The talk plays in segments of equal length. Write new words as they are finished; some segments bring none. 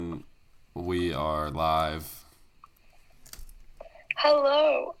We are live.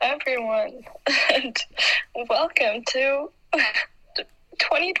 Hello, everyone, and welcome to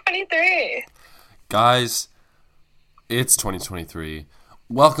 2023. Guys, it's 2023.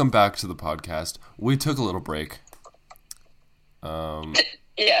 Welcome back to the podcast. We took a little break.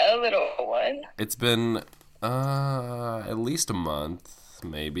 Yeah, a little one. It's been at least a month,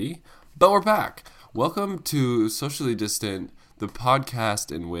 maybe, but we're back. Welcome to Socially Distant, the podcast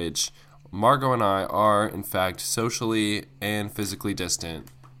in which Margot and I are, in fact, socially and physically distant.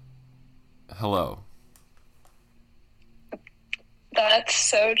 Hello. That's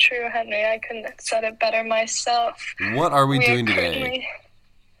so true, Henry. I couldn't have said it better myself. What are we doing today?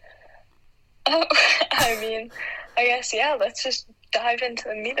 Oh, I guess, yeah, let's just dive into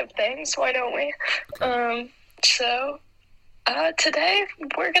the meat of things. Why don't we? Okay. Today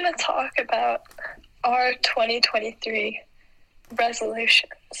we're going to talk about our 2023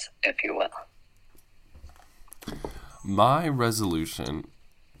 resolutions, if you will. My resolution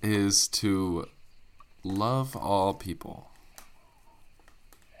is to love all people.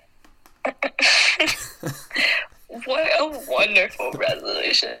 What a wonderful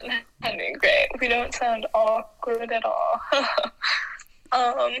resolution, Henry. Great. We don't sound awkward at all.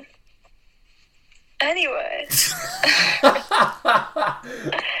 Anyways. I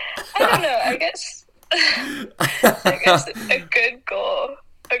don't know, I guess a good goal,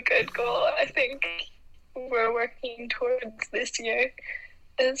 I think we're working towards this year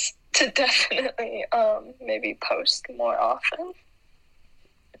is to definitely maybe post more often.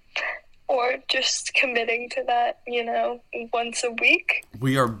 Or just committing to that, once a week.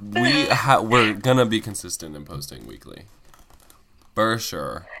 We're gonna be consistent in posting weekly. For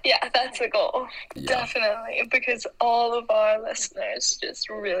sure. Yeah, that's the goal. Yeah. Definitely. Because all of our listeners just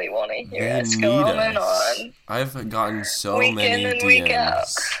really want to hear us go on and on. I've gotten so week many in and DMs. Week out.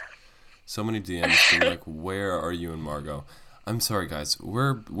 So many DMs being like, where are you and Margot? I'm sorry, guys.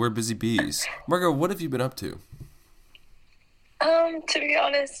 We're busy bees. Margot, what have you been up to? To be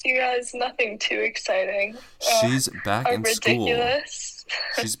honest, you guys, nothing too exciting. She's back in school.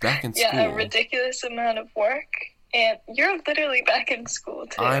 She's back in school. Yeah, a ridiculous amount of work. And you're literally back in school,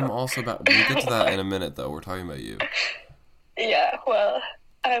 too. I'm also back. We'll get to that in a minute, though. We're talking about you. Yeah, well,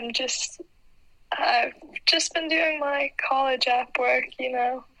 I've just been doing my college app work,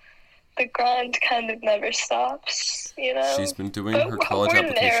 The grind kind of never stops, She's been doing her college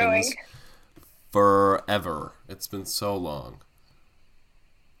applications forever. It's been so long.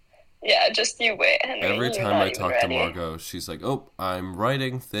 Yeah, just you wait, Henry. Every time I talk to Margot, she's like, oh, I'm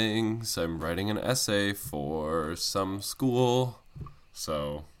writing things. I'm writing an essay for some school.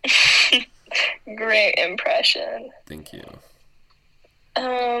 So. Great impression. Thank you.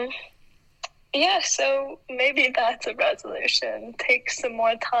 Yeah, so maybe that's a resolution. Take some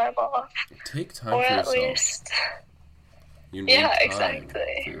more time off. Take time or for at yourself. Least. You need time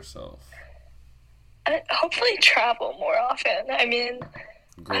exactly. for yourself. Hopefully travel more often.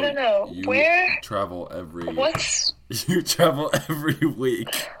 Girl, I don't know. You Where? Travel every... You travel every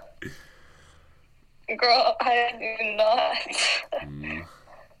week. Girl, I do not.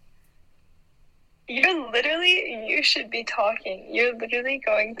 You should be talking. You're literally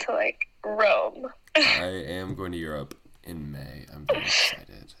going to, Rome. I am going to Europe in May. I'm very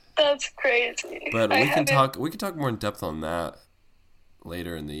excited. That's crazy. But we can talk more in depth on that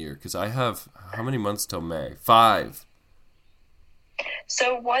later in the year, because I have, how many months till May? 5.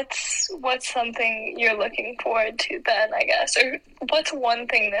 So what's something you're looking forward to then, I guess? Or what's one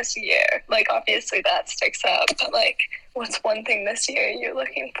thing this year? Obviously that sticks out, but, what's one thing this year you're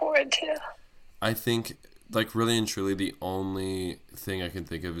looking forward to? I think, really and truly, the only thing I can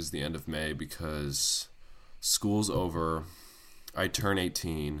think of is the end of May, because school's over, I turn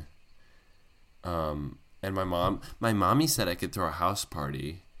 18, and my mommy said I could throw a house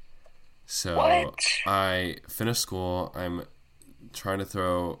party, so what? I finished school, I'm trying to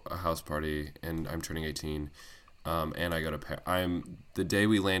throw a house party, and I'm turning 18, and I go to the day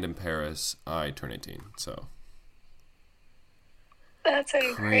we land in Paris, I turn 18, so. That's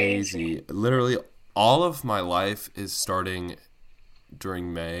crazy. Literally, all of my life is starting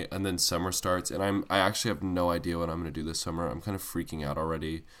during May, and then summer starts, and I actually have no idea what I'm going to do this summer. I'm kind of freaking out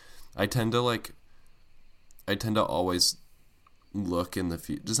already. I tend to always look in the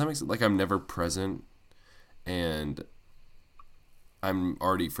future. Does that make sense? I'm never present, and I'm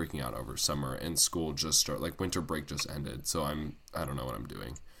already freaking out over summer, and school just started. Winter break just ended, so I don't know what I'm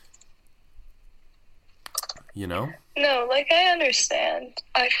doing. No, I understand.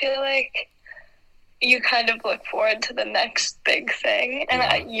 I feel like you kind of look forward to the next big thing.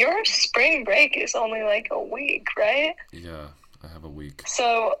 And your spring break is only a week, right? Yeah, I have a week.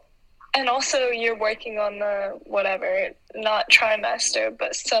 So And also you're working on the whatever, not trimester,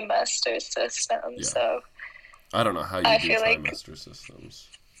 but semester system. Yeah. So I don't know how you I do feel like- trimester systems.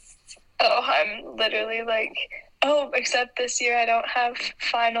 Oh, I'm literally like, except this year I don't have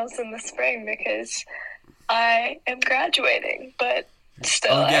finals in the spring because I am graduating, but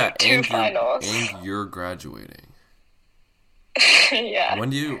still I have two finals. And you're graduating. Yeah.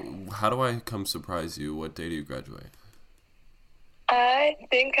 How do I come surprise you? What day do you graduate? I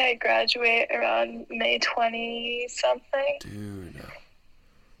think I graduate around May 20-something. Dude.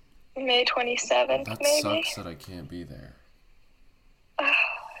 May 27th, That maybe? sucks that I can't be there.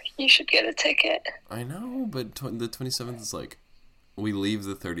 You should get a ticket. I know, but the 27th is like, we leave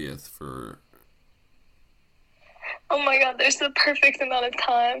the 30th for... Oh my god, there's the perfect amount of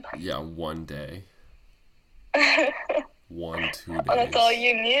time. Yeah, 1 day. 2 days. Well, that's all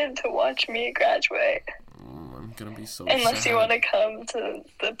you need to watch me graduate. I'm gonna be so Unless sad. you want to come to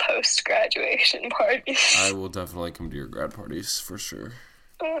the post-graduation parties. I will definitely come to your grad parties, for sure.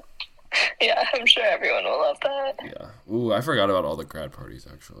 Yeah, I'm sure everyone will love that. Yeah. Ooh, I forgot about all the grad parties,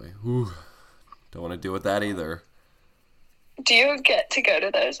 actually. Ooh. Don't want to deal with that either. Do you get to go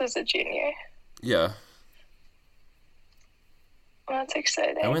to those as a junior? Yeah. Well, that's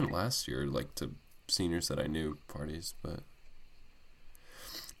exciting. I went last year, like, to seniors that I knew parties, but...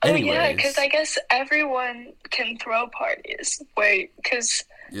 Anyways, yeah, because I guess everyone can throw parties. Because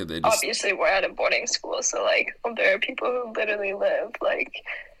yeah, obviously we're at a boarding school, so, like, there are people who literally live, like,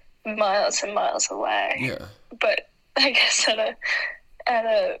 miles and miles away. Yeah. But I guess at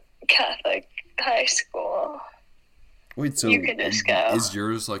a Catholic high school, wait, so you could just go. Is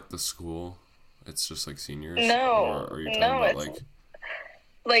yours, like, the school? It's just, like, seniors? No. Or are you talking about, like...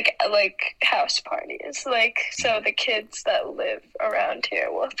 Like house parties. Like, so the kids that live around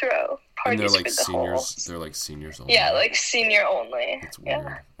here will throw And parties they're, like, for the seniors. whole... They're, like, seniors only. Yeah, like senior only. That's weird.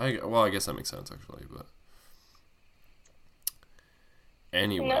 Yeah. I guess that makes sense, actually, but...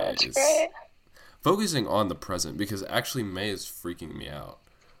 Anyways... No, it's great. Focusing on the present, because actually May is freaking me out.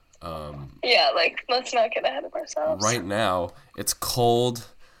 Yeah, like, let's not get ahead of ourselves. Right now, it's cold.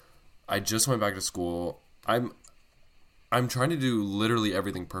 I just went back to school. I'm trying to do literally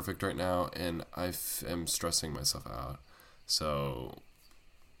everything perfect right now, and I am stressing myself out. So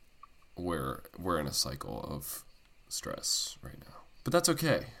we're in a cycle of stress right now. But that's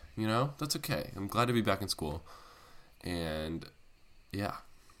okay, you know? That's okay. I'm glad to be back in school. And yeah.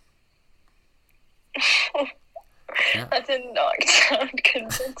 Yeah. That did not sound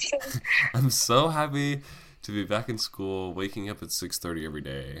convincing. I'm so happy to be back in school, waking up at 6:30 every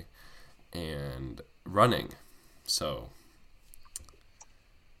day, and running. So.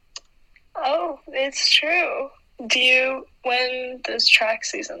 Oh, it's true. When does track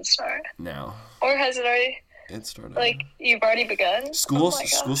season start? Now. Or has it already? It started. Like, you've already begun? School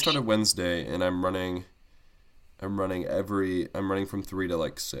gosh. started Wednesday, and I'm running from 3 to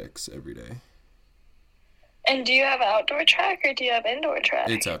like 6 every day. And do you have outdoor track or do you have indoor track?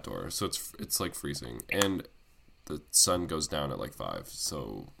 It's outdoor, so it's like freezing, and the sun goes down at like 5,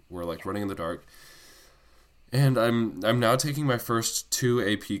 so we're like running in the dark. And I'm now taking my first 2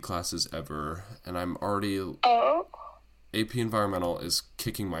 AP classes ever, and I'm already AP Environmental is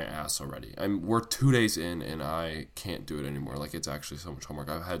kicking my ass already. We're 2 days in, and I can't do it anymore. Like, it's actually so much homework.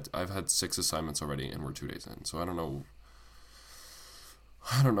 I've had 6 assignments already, and we're 2 days in. So I don't know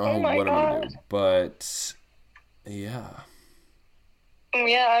what I'm gonna do, but yeah.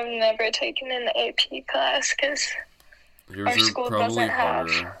 Yeah, I've never taken an AP class because our school doesn't have.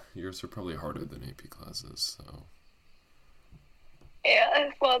 Yours are probably harder than AP classes, so. Yeah,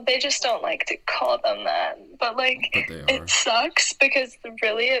 well, they just don't like to call them that. But, like, it sucks because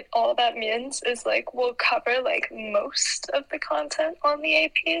really all that means is, like, we'll cover, like, most of the content on the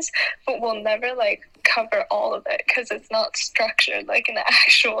APs, but we'll never, like, cover all of it because it's not structured like an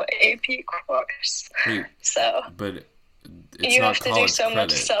actual AP course. Wait, so. But it's you not have to do so credit.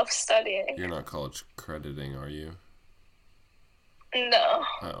 much self-studying. You're not college crediting, are you? No.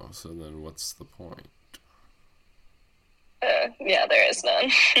 Oh, so then what's the point? Yeah, there is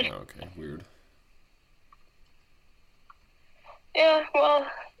none. Oh, okay, weird. Yeah, well,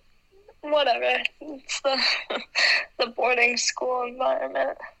 whatever. It's the boarding school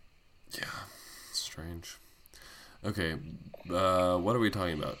environment. Yeah, strange. Okay, what are we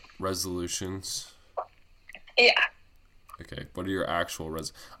talking about? Resolutions? Yeah. Okay, what are your actual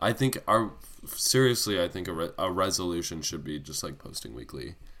I think a resolution should be just like posting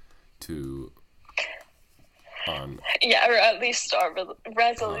weekly to Yeah, or at least our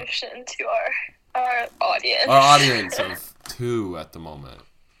resolution to our audience. Our audience of 2 at the moment,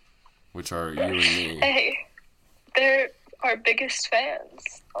 which are you and me. Hey, they're our biggest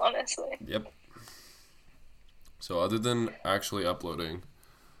fans, honestly. Yep. So other than actually uploading,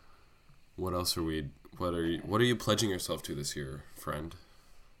 what else are we? What are you pledging yourself to this year, friend?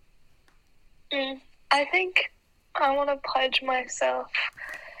 I think I want to pledge myself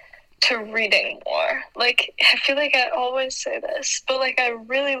to reading more. Like, I feel like I always say this, but like I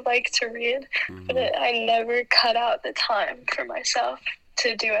really like to read, but I never cut out the time for myself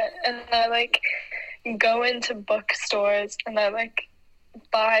to do it. And I like go into bookstores and I like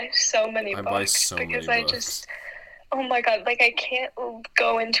buy so many books because I just, oh my god, like I can't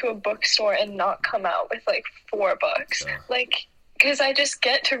go into a bookstore and not come out with like 4 books. Yeah. Like, because I just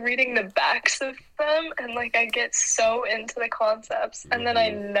get to reading the backs of them and like I get so into the concepts and then I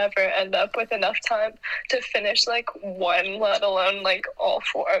never end up with enough time to finish like one, let alone like all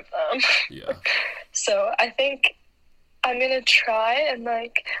 4 of them. Yeah. So I think I'm gonna try and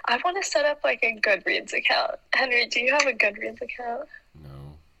like I want to set up like a Goodreads account. Henry, do you have a Goodreads account?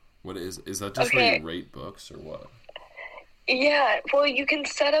 No. What is that just where you rate books or what? Yeah, well you can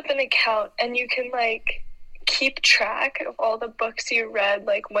set up an account and you can like keep track of all the books you read,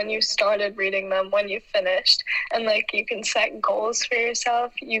 like when you started reading them, when you finished, and like you can set goals for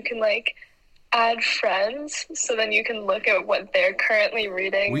yourself. You can like add friends, so then you can look at what they're currently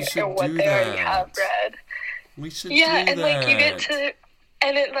reading or what they already have read. We should do that. And like you get to,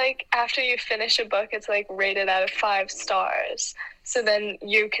 and it like after you finish a book, it's like rated out of 5 stars. So then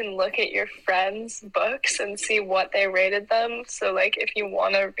you can look at your friends' books and see what they rated them. So like if you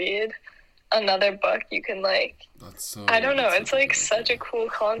want to read another book, you can like, I don't know, it's like such a cool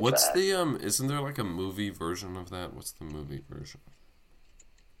concept. What's the isn't there like a movie version of that? What's the movie version?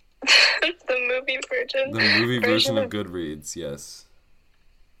 The movie version of Goodreads, yes.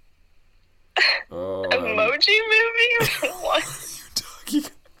 Oh, Emoji movie? What are you talking?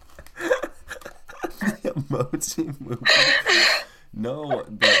 Emoji movie? No,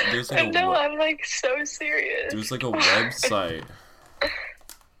 there's like I'm like so serious. There's like a website.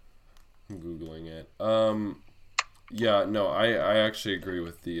 I'm Googling it. Yeah, no, I actually agree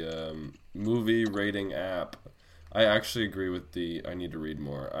with the movie rating app. I actually agree with I need to read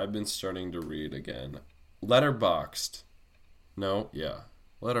more. I've been starting to read again. Letterboxd. No, yeah.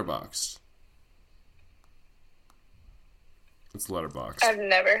 Letterboxd. It's Letterboxd. I've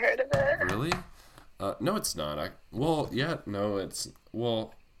never heard of it. Really? No, it's not. No, it's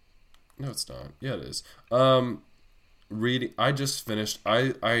not. Yeah, it is. Reading. I just finished.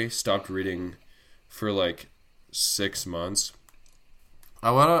 I stopped reading for like 6 months.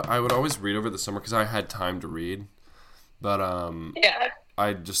 I would always read over the summer because I had time to read, but yeah.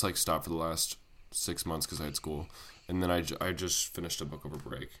 I just like stopped for the last 6 months because I had school, and then I just finished a book over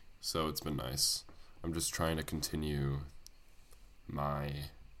break, so it's been nice. I'm just trying to continue my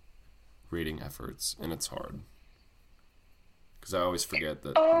reading efforts, and it's hard because I always forget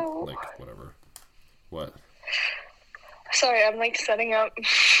that like whatever. What? Sorry, I'm like setting up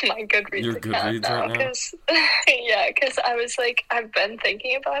my Goodreads Your account Goodreads now, right now? Because I was like, I've been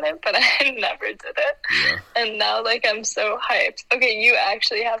thinking about it, but I never did it. Yeah. And now, like, I'm so hyped. Okay, you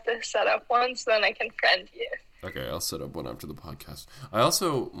actually have to set up one so then I can friend you. Okay, I'll set up one after the podcast. I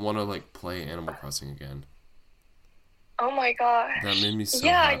also want to like play Animal Crossing again. Oh my gosh. That made me so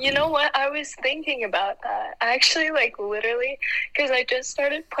Yeah, happy. you know what? I was thinking about that. Actually, like, literally, because I just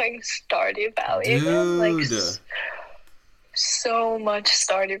started playing Stardew Valley again. Like, so much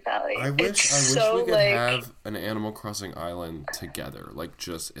Stardew Valley. I wish we could have an Animal Crossing island together. Like,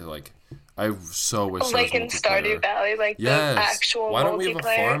 I so wish there was like in Stardew Valley, like yes. The actual multiplayer. Why don't we have a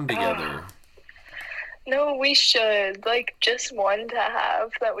farm together? No, we should. Like, just one to have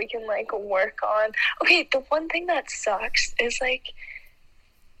that we can, like, work on. Okay, the one thing that sucks is, like,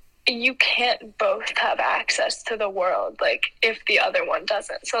 you can't both have access to the world, like, if the other one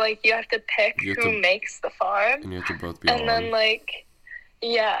doesn't. So, like, you have to pick who makes the farm. And you have to both be on. And then, like,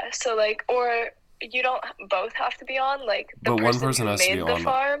 yeah, so, like, or you don't both have to be on, like, the but person one person who has made to be the on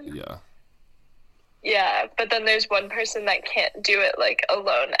farm. Yeah. Yeah, but then there's one person that can't do it, like,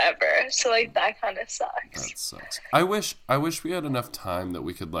 alone ever. So, like, that kind of sucks. That sucks. I wish we had enough time that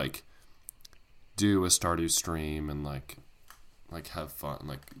we could, like, do a Stardew stream and, like have fun,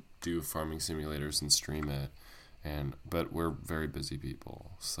 like, do farming simulators and stream it. But we're very busy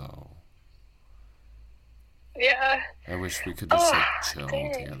people, so... Yeah. I wish we could just, chill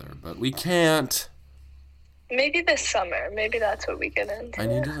together, but we can't. Maybe this summer. Maybe that's what we get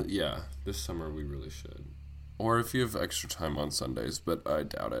into. This summer we really should. Or if you have extra time on Sundays, but I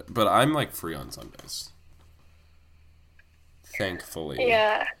doubt it. But I'm, like, free on Sundays. Thankfully.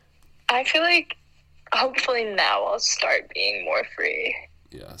 Yeah. I feel like hopefully now I'll start being more free.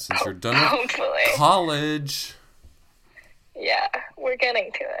 Yeah, since you're done with hopefully. college. Yeah, we're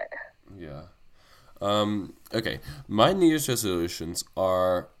getting to it. Yeah. Okay. My New Year's resolutions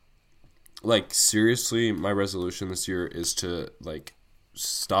are, like, seriously, my resolution this year is to, like,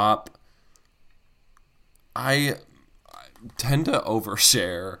 stop. I tend to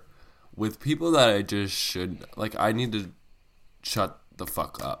overshare with people that I just should, like, I need to shut the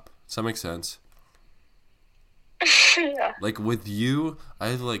fuck up. Does that make sense? Yeah. Like, with you,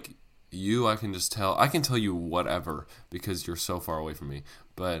 I can just I can tell you whatever because you're so far away from me.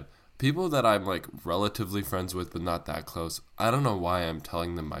 But people that I'm, like, relatively friends with but not that close, I don't know why I'm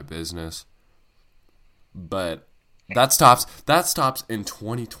telling them my business. But that stops in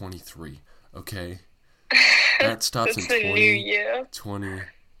 2023, okay? That stops in It's the new year.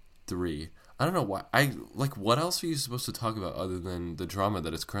 2023. I don't know why. What else are you supposed to talk about other than the drama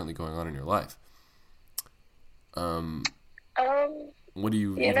that is currently going on in your life? What do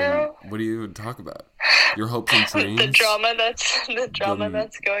you even talk about? Your hopes and dreams? The drama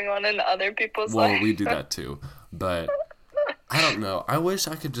that's going on in other people's lives. Well, we do that too. But I don't know. I wish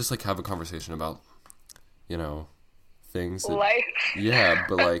I could just, like, have a conversation about, things that, life. yeah,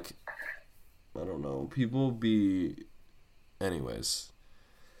 but, like, I don't know. Anyways.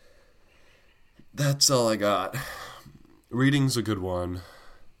 That's all I got. Reading's a good one.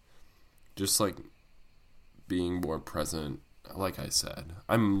 Just, like, being more present. Like I said,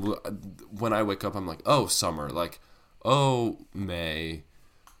 when I wake up, I'm like, oh, summer, like, oh, May,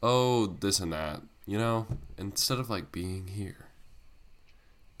 oh, this and that, instead of, like, being here,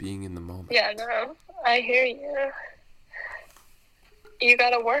 being in the moment. Yeah, no, I hear you. You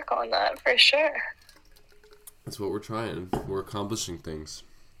gotta work on that for sure. That's what we're trying. We're accomplishing things.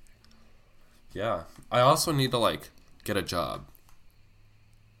 Yeah. I also need to, like, get a job.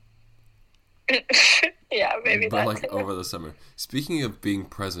 Yeah, maybe but, that like, too. over the summer. Speaking of being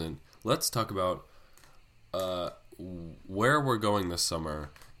present, let's talk about where we're going this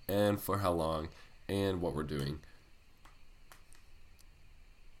summer and for how long and what we're doing.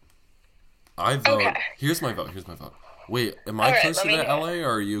 I vote. Okay. Here's my vote. Wait, am I closer to LA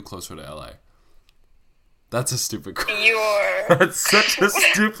or are you closer to LA? That's a stupid question. That's such a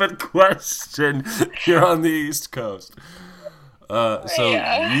stupid question. You're on the East Coast.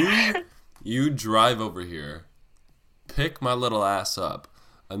 You drive over here, pick my little ass up,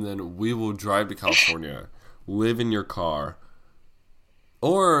 and then we will drive to California, live in your car.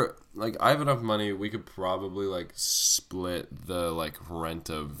 Or, like, I have enough money, we could probably, like, split the, like,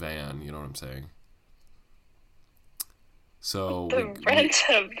 rent a van, you know what I'm saying? So, rent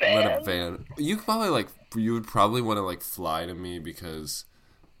a van? Rent a van. You would probably want to, like, fly to me because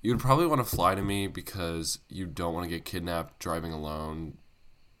you don't want to get kidnapped driving alone,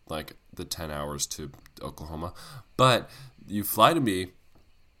 like, the 10 hours to Oklahoma. But you fly to me,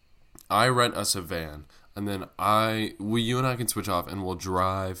 I rent us a van, and then you and I can switch off and we'll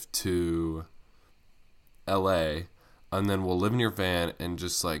drive to LA, and then we'll live in your van and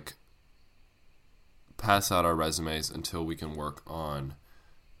just, like, pass out our resumes until we can work on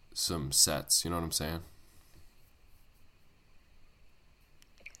some sets. You know what I'm saying?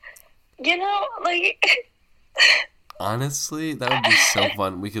 Like... Honestly, that would be so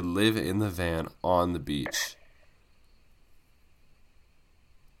fun. We could live in the van on the beach.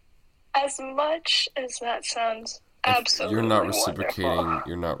 As much as that sounds absolutely wonderful.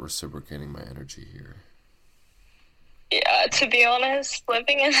 You're not reciprocating my energy here. Yeah, to be honest,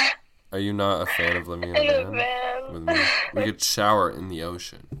 living in... Are you not a fan of living in a van? With me? We could shower in the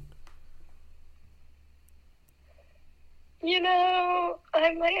ocean.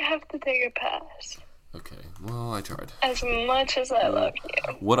 I might have to take a pass. Okay, well, I tried. As much as I love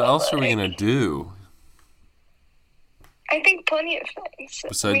you. What else are we going to do? I think plenty of things.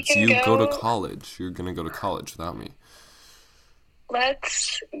 Besides, you go to college. You're going to go to college without me.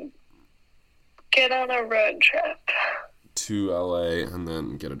 Let's get on a road trip. To LA and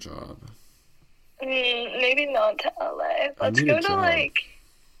then get a job. Maybe not to LA. Let's go to,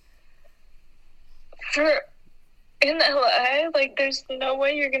 in LA, like, there's no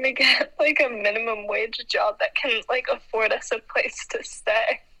way you're gonna get, like, a minimum wage job that can, like, afford us a place to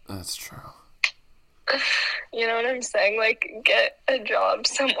stay. That's true. You know what I'm saying? Like, get a job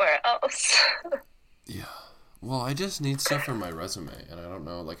somewhere else. Yeah. Well, I just need stuff for my resume, and I don't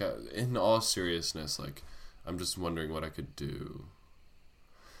know, like, in all seriousness, like, I'm just wondering what I could do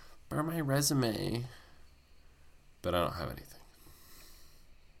for my resume. But I don't have anything.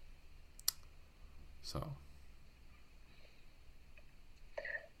 So...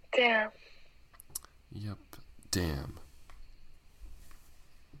 Damn. Yep. Damn.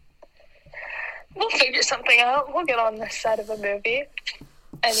 We'll figure something out. We'll get on the set of a movie.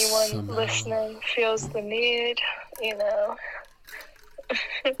 Anyone listening feels the need, you know,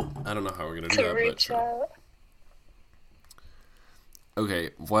 I don't know how we're going to do to that, but reach sure. out. Okay,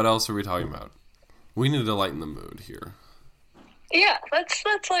 what else are we talking about? We need to lighten the mood here. Yeah, let's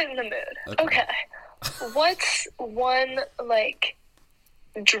lighten the mood. Okay. What's one, like,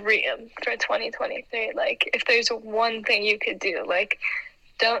 dream for 2023? Like, if there's one thing you could do, like,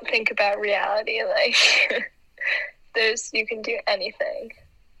 don't think about reality, like, you can do anything.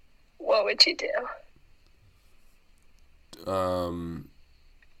 What would you do?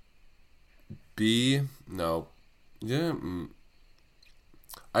 No. Yeah.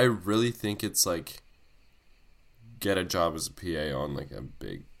 I really think it's like get a job as a PA on like a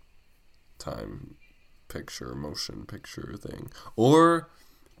big time motion picture thing. Or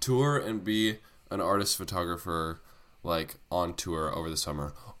tour and be an artist photographer like on tour over the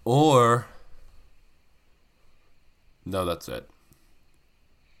summer. Or no, that's it.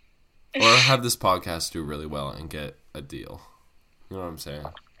 Or have this podcast do really well and get a deal. You know what I'm saying?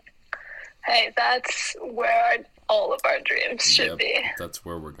 Hey, that's where all of our dreams should be. That's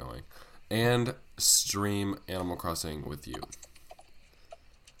where we're going. And stream Animal Crossing with you.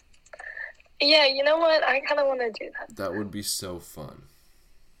 Yeah, you know what? I kind of want to do that. That would be so fun.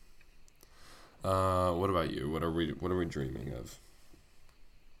 What about you? What are we dreaming of?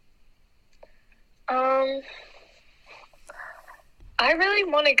 I really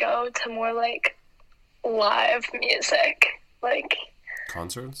want to go to more like live music, like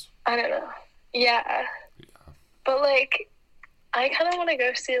concerts. I don't know. Yeah. But like, I kind of want to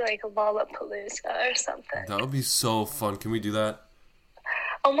go see like Lollapalooza or something. That would be so fun. Can we do that?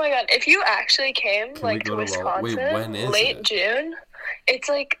 Oh my god! If you actually came like to Wisconsin, wait, when is late it? June, it's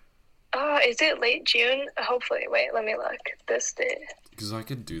like, is it late June? Hopefully. Wait, let me look. This date. Because I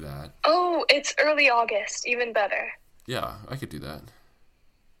could do that. Oh, it's early August. Even better. Yeah, I could do that.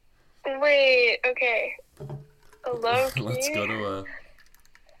 Wait. Okay. Low-key. Let's go to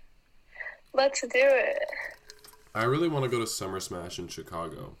Let's do it. I really want to go to Summer Smash in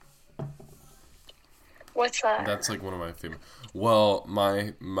Chicago. What's that? That's like one of my favorite. Well,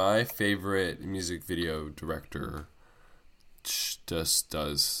 my favorite music video director just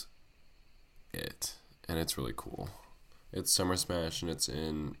does it, and it's really cool. It's Summer Smash, and it's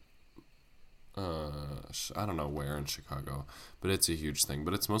in I don't know where in Chicago, but it's a huge thing.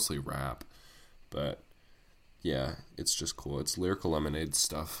 But it's mostly rap. But yeah, it's just cool. It's Lyrical Lemonade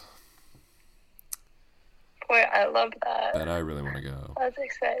stuff. Wait, I love that. That I really want to go. That's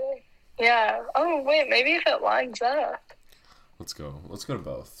exciting. Yeah. Oh, wait, maybe if it lines up. Let's go. Let's go to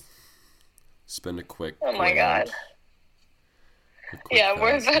both. Spend a quick. Oh my god. Yeah,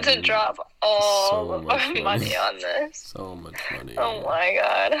 we're about to drop all of our money on this. So much money. Oh my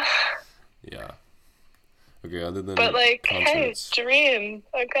god. Yeah. Okay, other than but like, concerts, hey, dream,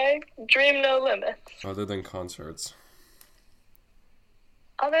 okay? Dream no limits. Other than concerts.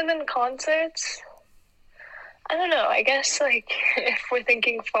 Other than concerts? I don't know, I guess, like, if we're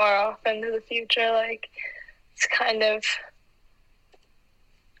thinking far off into the future, like, it's kind of,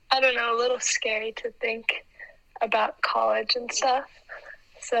 I don't know, a little scary to think about college and stuff.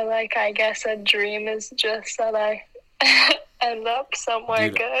 So, like, I guess a dream is just that I end up somewhere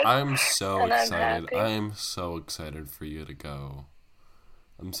good. I'm so excited. I'm so excited for you to go.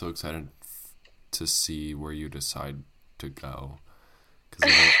 I'm so excited to see where you decide to go.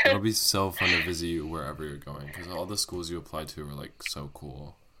 Because it'll be so fun to visit you wherever you're going. Because all the schools you apply to are, like, so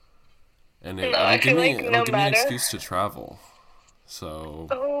cool. And it'll give me an excuse to travel. So.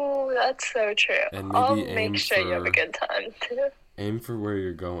 Oh, that's so true. And maybe I'll make sure you have a good time, too. Aim for where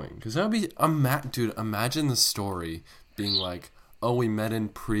you're going. Because that would be... Dude, imagine the story being like, oh, we met in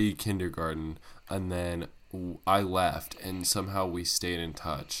pre-kindergarten, and then I left, and somehow we stayed in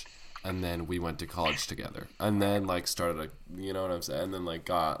touch. And then we went to college together. And then, like, started a... You know what I'm saying? And then, like,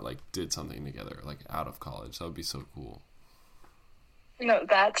 did something together, like, out of college. That would be so cool. No,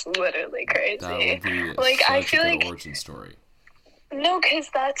 that's literally crazy. That would be like, I feel like... origin story. No, because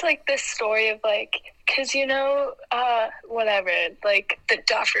that's, like, this story of, like... Because, you know, whatever, like, the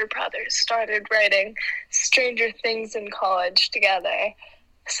Duffer Brothers started writing Stranger Things in college together.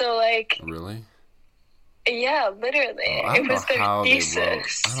 So, like... Really? Yeah, literally. It was their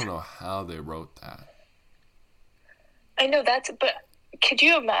thesis. I don't know how they wrote that. I know but could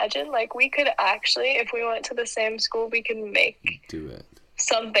you imagine? Like, we could actually, if we went to the same school, we could do it.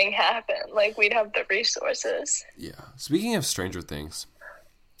 Something happen. Like, we'd have the resources. Yeah. Speaking of Stranger Things,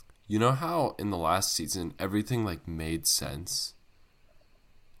 you know how in the last season everything like made sense?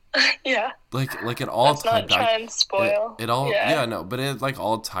 Yeah. Like it all tied back. Try and spoil. It all no, but it like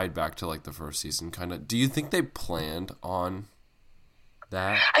all tied back to like the first season kind of. Do you think they planned on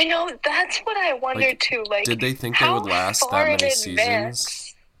that. I know, that's what I wondered too. Like, did they think they how would last far that many in seasons?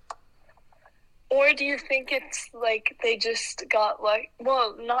 advance? Or do you think it's like they just got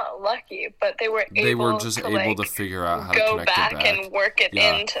well, not lucky, but they were just to, able like, to figure out how to go connect back it back and work it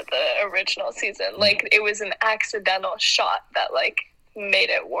into the original season? Like, it was an accidental shot that, like, made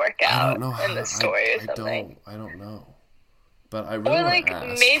it work out in the story or something. I don't know. But I really want to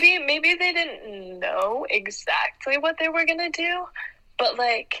ask. Maybe they didn't know exactly what they were gonna do, but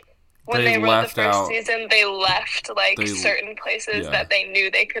like when they wrote the first season, they left certain places that they knew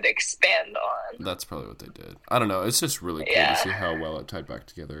they could expand on. That's probably what they did. I don't know. It's just really cool to see how well it tied back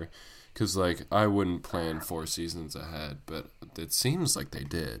together. Because like I wouldn't plan 4 seasons ahead, but it seems like they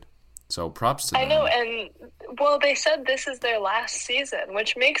did. So props to them. I know, and well, they said this is their last season,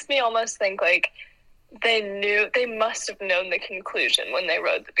 which makes me almost think like they must have known the conclusion when they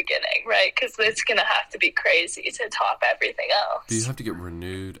wrote the beginning, right? Because it's gonna have to be crazy to top everything else. Do you have to get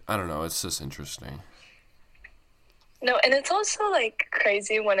renewed? I don't know. It's just interesting. No, and it's also like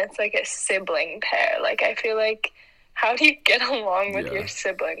crazy when it's like a sibling pair. Like, I feel like, how do you get along with your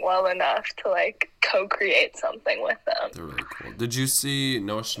sibling well enough to like co-create something with them? They're really cool. Did you see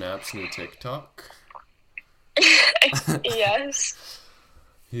Noah Schnapp's new TikTok? Yes.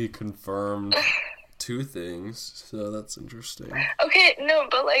 He confirmed 2 things, so that's interesting. Okay, no,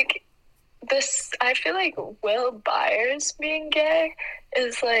 but like this, I feel like Will Byers being gay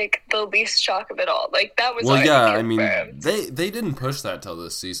is like the least shock of it all. Like, that was already confirmed. I mean, they didn't push that till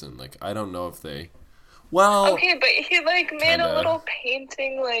this season. Like, I don't know if they. Well, okay, but he like made a little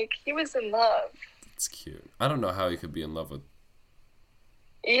painting. Like, he was in love. It's cute. I don't know how he could be in love with.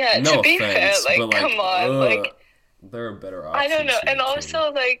 Yeah, no to be offense, fair, like come on, like there are better options. I don't know, and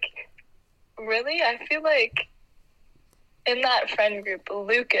also like. Really? I feel like in that friend group,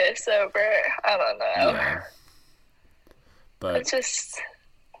 Lucas over, I don't know. Yeah. But it's just,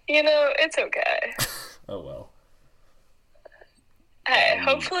 it's okay. Oh, well. Hey,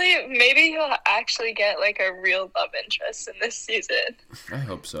 hopefully, maybe he'll actually get, like, a real love interest in this season. I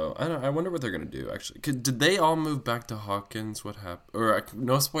hope so. I wonder what they're going to do, actually. Did they all move back to Hawkins? What happened? Or,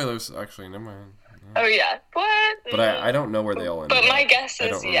 no spoilers, actually, never mind. Oh, yeah. What? But I don't know where they all ended up. But my guess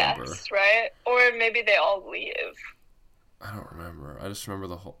is yes, right? Or maybe they all leave. I don't remember. I just remember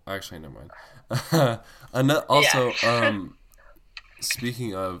the whole... Actually, never mind. Also,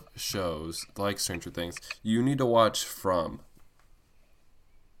 speaking of shows, like Stranger Things, you need to watch From.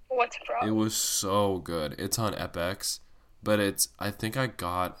 What's From? It was so good. It's on FX, but I think I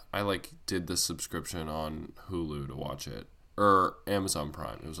did the subscription on Hulu to watch it. Or Amazon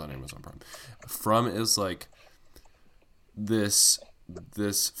Prime. It was on Amazon Prime. From is like this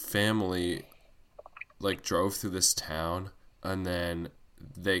family like drove through this town and then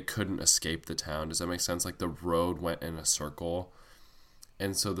they couldn't escape the town. Does that make sense? Like the road went in a circle.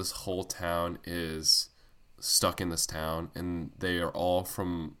 And so this whole town is stuck in this town and they are all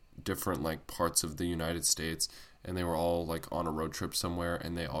from different like parts of the United States and they were all like on a road trip somewhere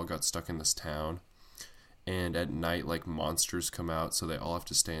and they all got stuck in this town. And at night, like, monsters come out, so they all have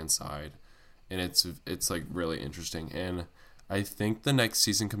to stay inside. And it's like, really interesting. And I think the next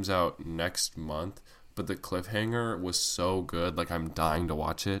season comes out next month, but the cliffhanger was so good. Like, I'm dying to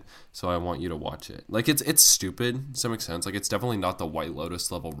watch it, so I want you to watch it. Like, it's stupid, to some extent. Like, it's definitely not the White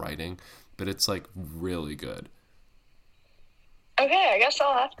Lotus level writing, but it's, like, really good. Okay, I guess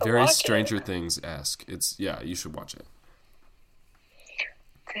I'll have to watch it. Very Stranger Things-esque. You should watch it.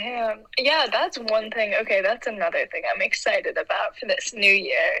 Damn. Yeah, that's one thing. Okay, that's another thing I'm excited about for this new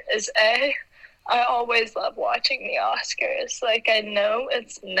year is I always love watching the Oscars. Like, I know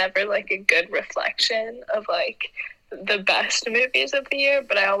it's never, like, a good reflection of, like, the best movies of the year,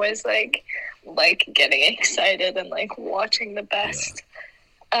 but I always, like getting excited and, like, watching the best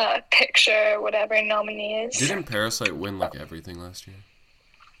picture, whatever nominees. Didn't Parasite win, like, everything last year?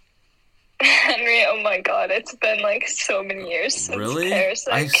 Henry, oh my god, it's been like so many years since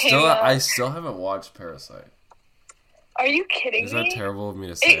Parasite came out. I still haven't watched Parasite. Are you kidding me? Is that terrible of me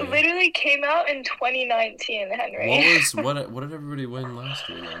to say? It literally came out in 2019, Henry. What did everybody win last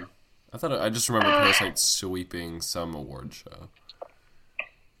year then? I just remember Parasite sweeping some award show.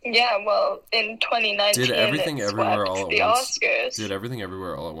 Yeah, well, in 2019, Did Everything Everywhere All at Once? Oscars. Did Everything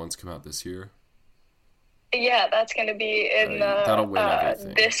Everywhere All at Once come out this year? Yeah, that's going to be in that'll win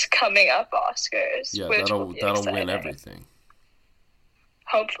everything. This coming up Oscars. Yeah, that'll win everything.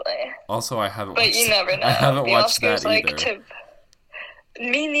 Hopefully. Also, I haven't but watched you never know. I haven't the watched Oscars that either.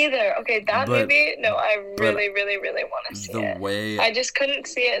 Me neither. Okay, that movie, no, I really, really, really want to see it. I just couldn't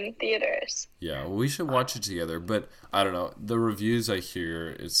see it in theaters. Yeah, well, we should watch it together, but I don't know. The reviews I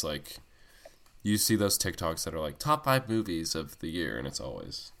hear, it's like, You see those TikToks that are like top 5 movies of the year, and it's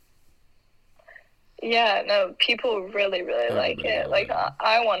always Yeah, no, people really, really like everybody it. loves Like, it.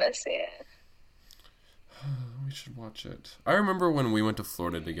 I want to see it. We should watch it. I remember when we went to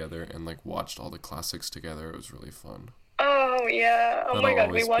Florida together and like watched all the classics together. It was really fun. Oh, yeah. Oh That'll my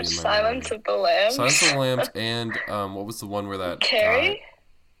God, we always be watched in my Silence memory. of the Lambs. Silence of the Lambs and what was the one where that guy? Carrie?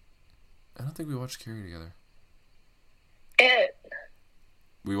 I don't think we watched Carrie together. It.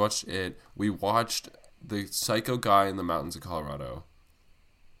 We watched it. We watched the psycho guy in the mountains of Colorado.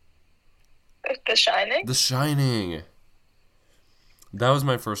 The Shining? The Shining. That was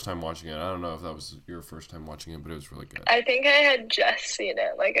my first time watching it. I don't know if that was your first time watching it, but it was really good. I think I had just seen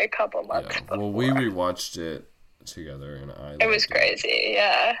it like a couple months before. Well, we rewatched it together, and It was crazy,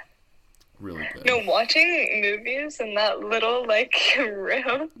 yeah. Really good. No, watching movies in that little, like,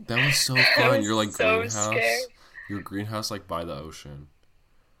 room. That was so fun. You're like so greenhouse. scared. Your greenhouse, like by the ocean.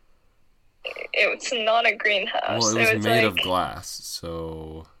 It was not a greenhouse. Well, it was made like, of glass,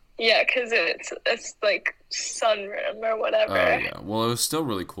 so. Yeah, because it's like sunroom or whatever. Oh yeah. Well, it was still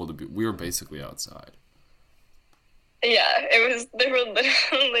really cool to be. We were basically outside. Yeah, it was. There were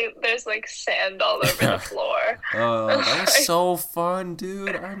literally there's like sand all over the floor. Oh, that was so fun,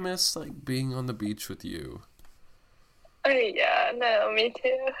 dude. I miss like being on the beach with you. Yeah, no, me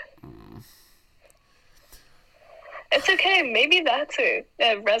too. It's okay. Maybe that's a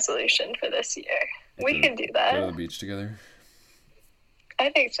resolution for this year. We can do that. Go to the beach together. I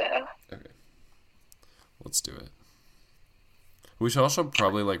think so. Okay. Let's do it. We should also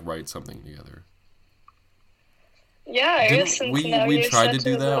probably like write something together. Yeah, I guess since now we you're tried to such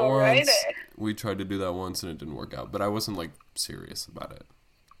do a that little once. writer. We tried to do that once and it didn't work out, but I wasn't like serious about it.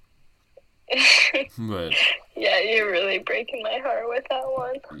 But yeah, you're really breaking my heart with that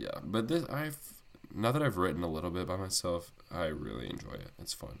one. yeah, but now that I've written a little bit by myself, I really enjoy it.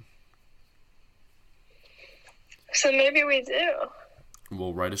 It's fun. So maybe we do.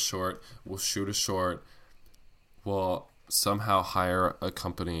 We'll write a short. We'll shoot a short. We'll somehow hire a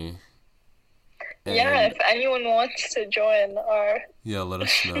company. Yeah, if anyone wants to join our... Yeah, let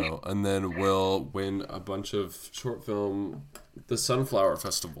us know. And then we'll win a bunch of short film, the Sunflower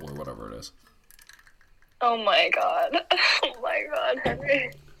Festival or whatever it is. Oh my god. Oh my god,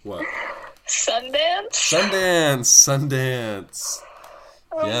 Henry. What? Sundance? Sundance.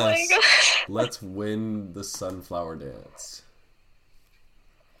 Oh Yes. my god. Let's win the Sunflower Dance.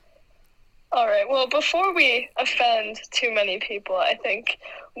 Alright, well, before we offend too many people, I think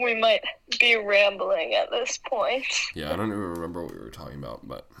we might be rambling at this point. Yeah, I don't even remember what we were talking about,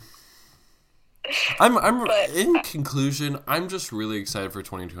 but... But- in conclusion, I'm just really excited for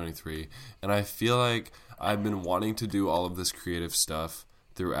 2023, and I feel like I've been wanting to do all of this creative stuff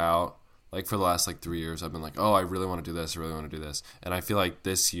throughout, like for the last like 3 years. I've been like, oh, I really want to do this, I really want to do this, and I feel like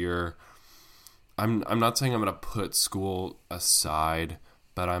this year, I'm not saying I'm gonna put school aside,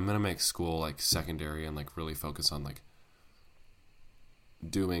 but I'm gonna make school like secondary and like really focus on like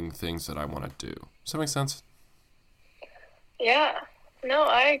doing things that I want to do. Does that make sense? Yeah. No,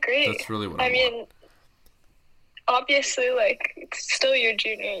 I agree. That's really what I want. mean, obviously, like, it's still your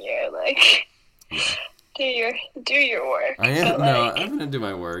junior year. Like, Yeah. do your work. I am but, no, like, I'm gonna do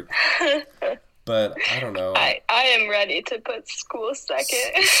my work, but I don't know. I am ready to put school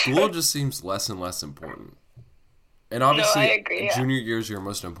second. School just seems less and less important, and obviously, I agree, yeah. junior year is your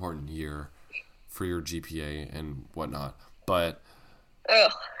most important year for your GPA and whatnot. But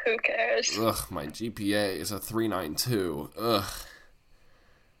Ugh, who cares? my GPA is a 3.92. Ugh.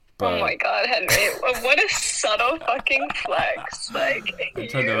 Oh my god, Henry! What a subtle fucking flex! Like, I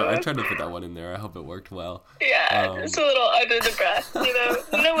tried to put that one in there. I hope it worked well. Yeah, just a little under the breath, you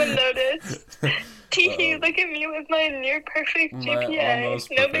know. No one noticed. Teehee, look at me with my near perfect GPA. Almost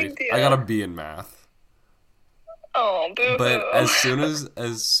No perfect. big deal. I got a B in math. Oh, boo-hoo. But as soon as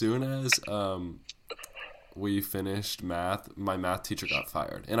we finished math, my math teacher got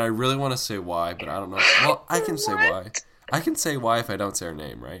fired, and I really want to say why, but I don't know. Well, I can say why. I can say why if I don't say her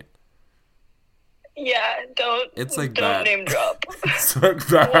name, right? Yeah, don't. It's like don't that. name drop. It's like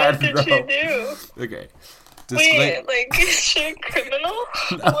that. What did no. she do? Okay. Wait, like, is she a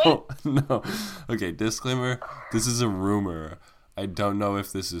criminal? No. Okay, disclaimer. This is a rumor. I don't know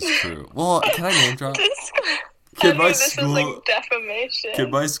if this is true. Well, can I name drop? This is like defamation.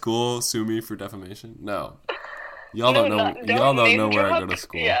 Can my school sue me for defamation? No. Y'all No, don't know. not- don't Y'all don't name know where I go drop. to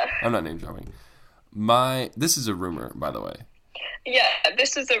school. Yeah. I'm not name dropping. This is a rumor, by the way. Yeah,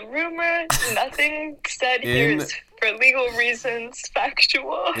 this is a rumor. Nothing said here is for legal reasons,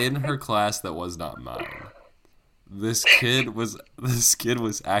 factual. In her class that was not mine, this kid was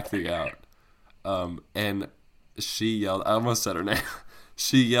acting out, and she yelled. I almost said her name.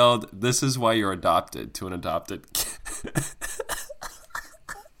 She yelled, "This is why you're adopted," to an adopted kid.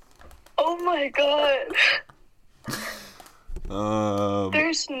 Oh my god.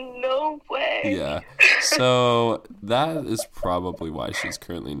 There's no way. Yeah. So that is probably why she's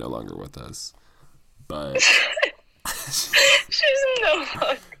currently no longer with us. But she's no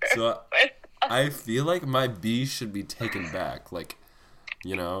longer so I feel like my B should be taken back. Like,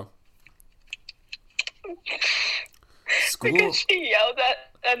 you know? School, because she yelled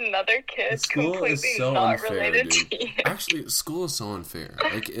at another kid school completely is so not unfair, related dude. to you. Actually, school is so unfair.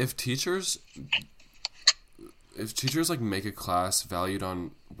 Like, if teachers like make a class valued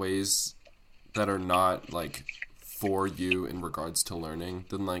on ways that are not like for you in regards to learning,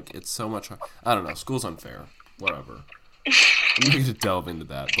 then like it's so much. I don't know. School's unfair. Whatever. I'm not going to delve into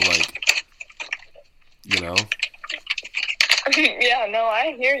that, but like, you know. Yeah, no,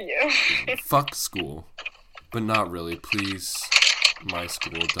 I hear you. Fuck school, but not really. Please, my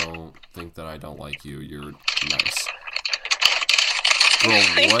school, don't think that I don't like you. You're nice.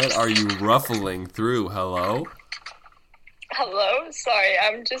 Girl, what are you ruffling through? Hello? Hello? Sorry,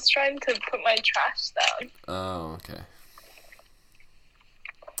 I'm just trying to put my trash down. Oh, okay.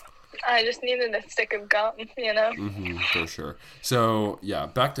 I just needed a stick of gum, you know? Mm-hmm, for sure. So, yeah,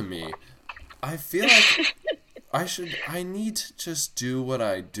 back to me. I feel like I need to just do what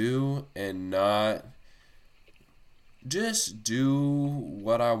I do and not just do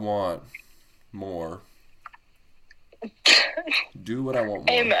what I want more. Do what I want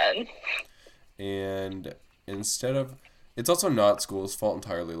more. Amen. And instead of... It's also not school's fault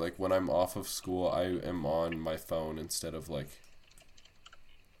entirely. Like, when I'm off of school, I am on my phone instead of, like,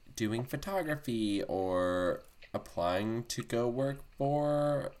 doing photography or applying to go work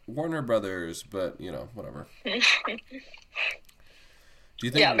for Warner Brothers. But, you know, whatever. Do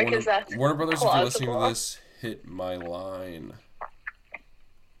you think Warner Brothers, if you're listening to this, hit my line?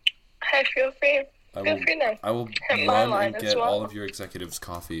 Hey, feel free. I will run and get all of your executives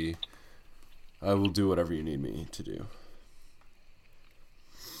coffee. I will do whatever you need me to do.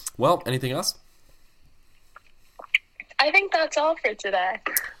 Well, anything else? I think that's all for today.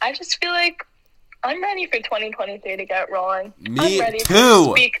 I just feel like I'm ready for 2023 to get rolling. Me I'm ready too.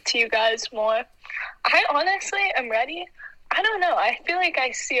 to speak to you guys more. I honestly am ready. I don't know. I feel like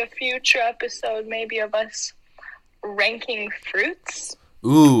I see a future episode maybe of us ranking fruits.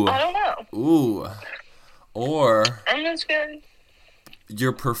 Ooh. I don't know. Ooh. Or I'm just feeling...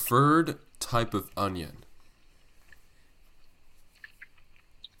 your preferred type of onion.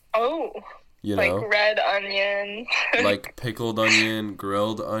 Oh. You know? Like red onion. Like pickled onion,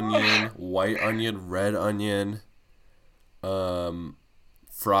 grilled onion, white onion, red onion,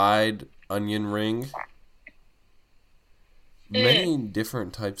 fried onion ring. Many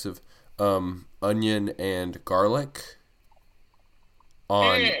different types of onion and garlic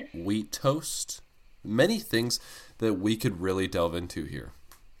on wheat toast. Many things that we could really delve into here.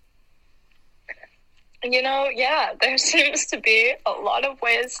 You know, yeah, there seems to be a lot of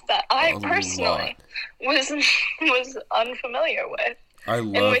ways that I personally was unfamiliar with. I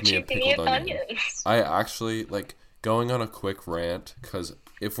love me a pickled onion. I actually, like, going on a quick rant, because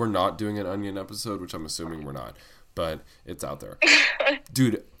if we're not doing an onion episode, which I'm assuming we're not, but it's out there.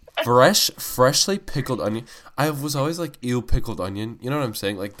 Dude, freshly pickled onion. I was always like, ew, pickled onion. You know what I'm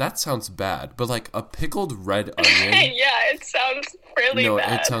saying? Like, that sounds bad. But, like, a pickled red onion. Yeah, it sounds really bad. No,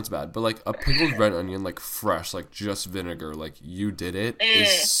 it sounds bad. But, like, a pickled red onion, like, fresh, like, just vinegar, like, you did it,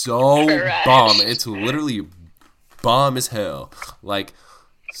 is so fresh. bomb. It's literally bomb as hell. Like,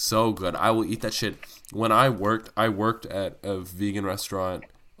 so good. I will eat that shit. When I worked at a vegan restaurant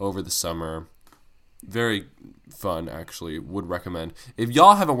over the summer. Very fun, actually. Would recommend. If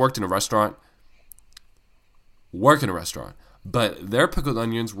y'all haven't worked in a restaurant, work in a restaurant. But their pickled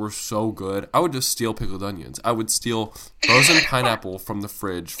onions were so good. I would just steal pickled onions. I would steal frozen pineapple from the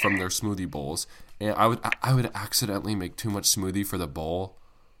fridge from their smoothie bowls, and I would accidentally make too much smoothie for the bowl,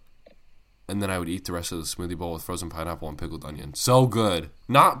 and then I would eat the rest of the smoothie bowl with frozen pineapple and pickled onion. So good.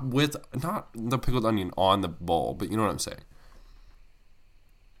 Not the pickled onion on the bowl, but you know what I'm saying.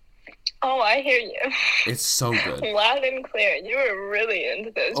 Oh, I hear you. It's so good. Loud and clear. You were really into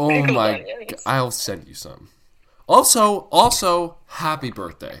those pickled onions. I'll send you some. Also, happy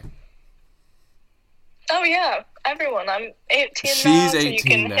birthday. Oh, yeah. Everyone, I'm 18 She's now, so 18 you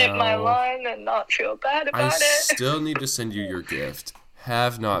can now. hit my line and not feel bad about I it. still need to send you your gift.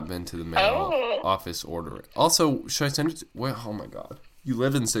 Have not been to the mail office order it. Also, should I send it to... Well, oh my god. You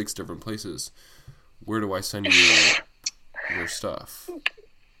live in 6 different places. Where do I send you your stuff?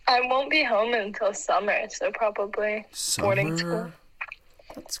 I won't be home until summer, so probably boarding school.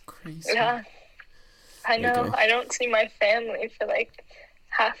 That's crazy. Yeah. I know. Okay. I don't see my family for like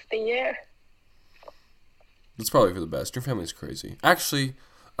half the year. It's probably for the best. Your family's crazy. Actually,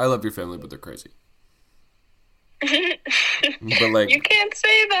 I love your family, but they're crazy. But like, you can't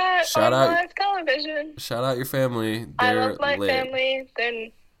say that on live television. Shout out your family. I love my family.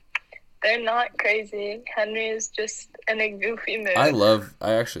 They're not crazy. Henry is just in a goofy mood.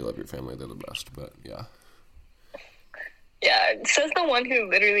 I actually love your family. They're the best, but yeah. Yeah, says the one who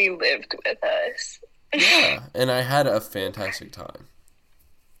literally lived with us. Yeah, and I had a fantastic time.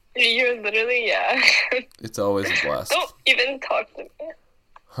 You're literally, yeah. It's always a blast. Don't even talk to me.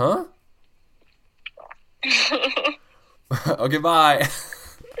 Huh? Okay, bye.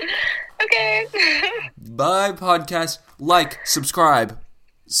 Okay. Bye, podcast. Like, subscribe.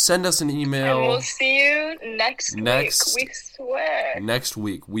 Send us an email. And we'll see you next week. We swear. Next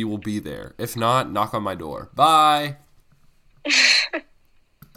week, we will be there. If not, knock on my door. Bye.